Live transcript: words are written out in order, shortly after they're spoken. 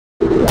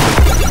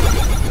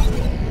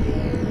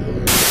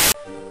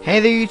Hey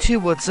there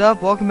YouTube, what's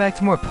up? Welcome back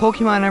to more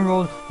Pokemon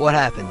Emerald What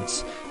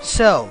Happens.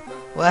 So,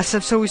 last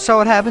episode we saw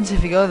what happens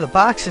if you go to the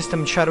box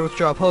system and try to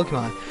withdraw a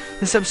Pokemon.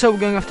 This episode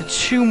we're going after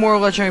 2 more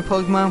legendary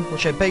Pokemon,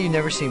 which I bet you've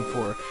never seen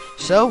before.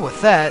 So,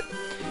 with that,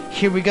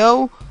 here we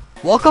go.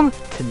 Welcome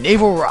to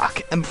Naval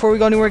Rock. And before we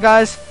go anywhere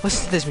guys,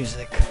 listen to this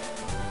music.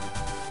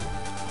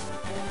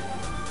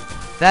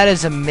 That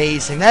is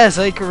amazing. That is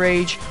Lake of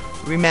Rage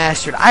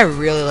remastered. I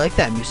really like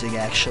that music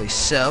actually.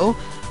 So,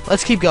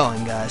 let's keep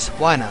going guys.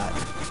 Why not?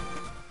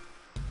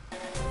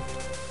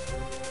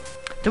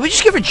 Did we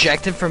just get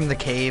rejected from the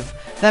cave?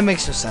 That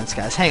makes no sense,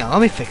 guys. Hang on, let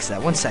me fix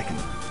that. 1 second.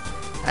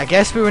 I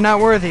guess we were not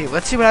worthy.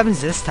 Let's see what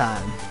happens this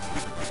time.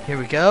 Here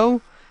we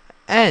go.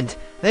 And,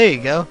 there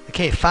you go. The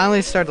cave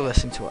finally started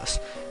listening to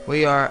us.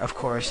 We are, of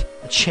course,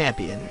 a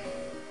champion.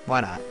 Why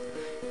not?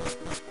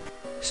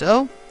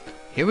 So,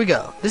 here we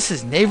go. This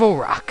is Naval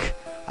Rock.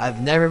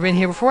 I've never been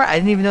here before. I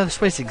didn't even know this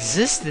place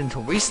existed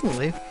until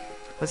recently.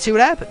 Let's see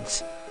what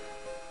happens.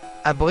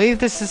 I believe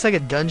this is like a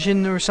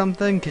dungeon or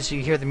something, because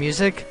you hear the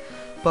music.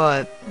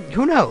 But,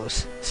 who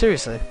knows?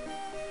 Seriously.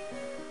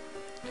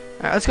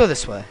 Alright, let's go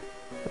this way.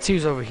 Let's see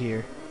who's over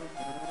here.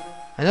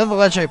 I know the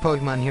legendary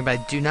Pokemon here, but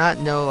I do not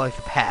know, like,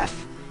 the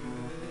path.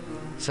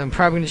 So I'm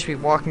probably going to just be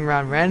walking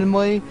around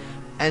randomly,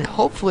 and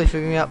hopefully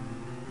figuring out...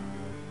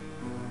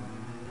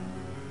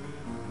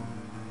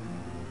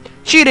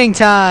 Cheating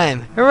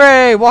time!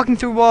 Hooray! Walking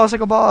through walls like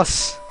a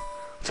boss.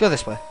 Let's go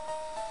this way.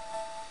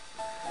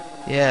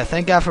 Yeah,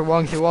 thank God for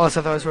walking through walls,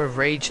 otherwise we would have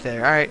raged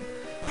there. Alright.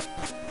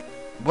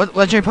 What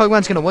legendary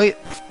Pokemon's gonna wait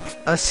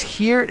us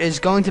here is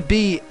going to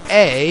be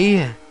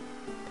a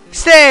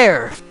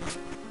stair.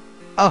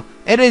 Oh,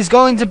 it is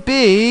going to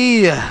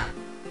be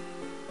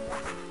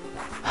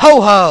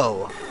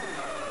Ho-Ho.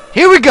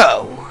 Here we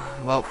go.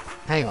 Well,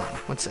 hang on,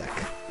 1 sec.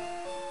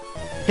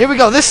 Here we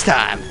go this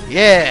time.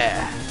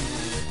 Yeah.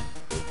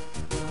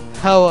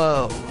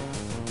 Ho-Ho.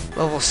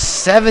 Level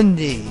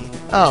 70.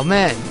 Oh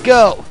man,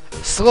 go.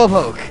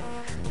 Slowpoke.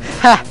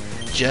 Ha.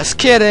 Just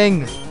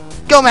kidding.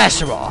 Go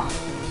Master Ball.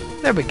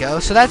 There we go.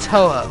 So that's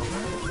Ho-Ho.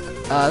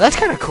 That's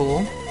kind of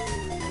cool.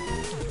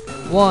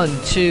 1,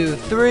 2,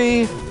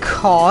 3.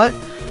 Caught.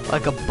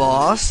 Like a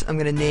boss. I'm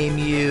gonna name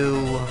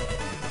you...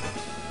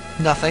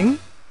 Nothing.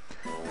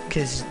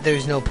 Because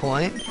there's no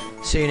point.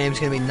 So your name's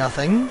gonna be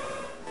Nothing.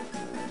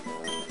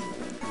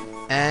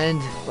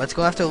 And let's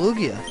go after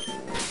Lugia.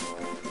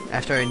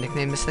 After I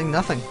nickname this thing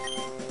Nothing.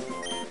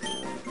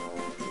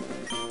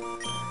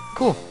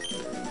 Cool.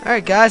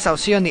 Alright guys, I'll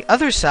see you on the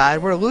other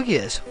side where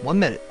Lugia is. 1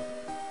 minute.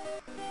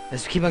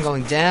 Let's keep on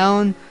going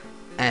down,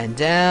 and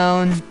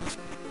down,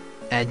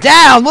 and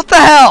down! What the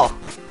hell?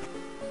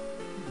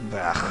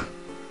 Ugh.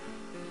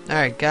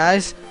 Alright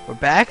guys, we're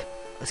back.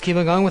 Let's keep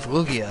on going with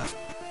Lugia.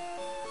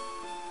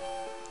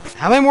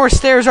 How many more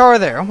stairs are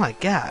there? Oh my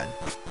god.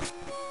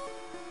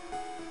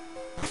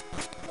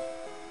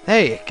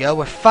 There you go,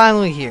 we're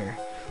finally here.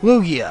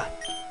 Lugia.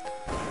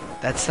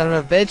 That son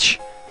of a bitch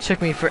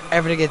took me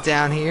forever to get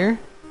down here.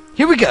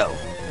 Here we go.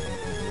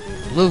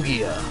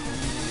 Lugia.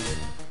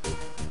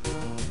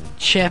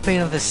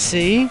 Champion of the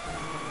sea.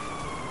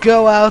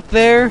 Go out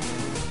there.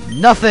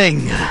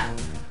 Nothing.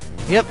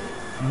 Yep.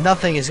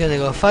 Nothing is gonna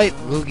go fight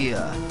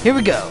Lugia. Here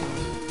we go.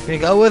 We're gonna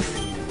go with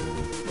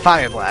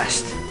Fire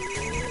Blast.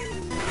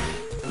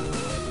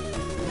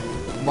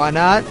 Why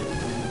not?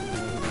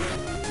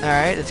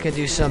 Alright, it's gonna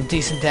do some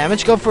decent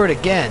damage. Go for it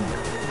again.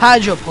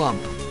 Hydro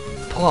Plump.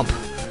 Plump.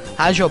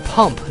 Hydro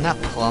Pump, not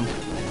Plump.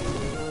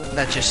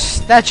 That's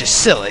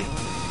just silly.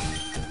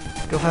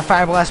 Go for the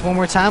Fire Blast one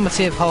more time. Let's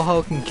see if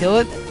Ho-Ho can kill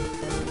it.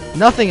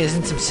 Nothing is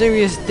in some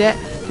serious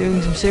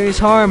doing some serious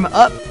harm.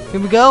 Up, here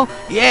we go.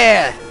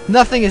 Yeah,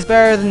 nothing is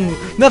better than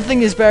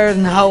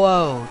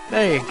Ho-Ho.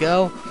 There you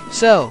go.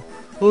 So,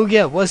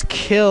 Lugia was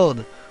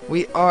killed.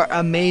 We are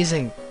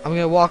amazing. I'm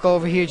gonna walk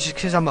over here just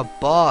because I'm a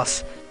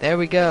boss. There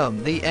we go.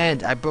 The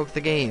end. I broke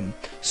the game.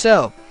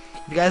 So,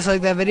 if you guys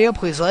like that video,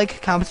 please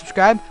like, comment,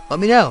 subscribe.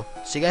 Let me know.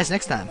 See you guys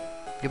next time.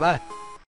 Goodbye.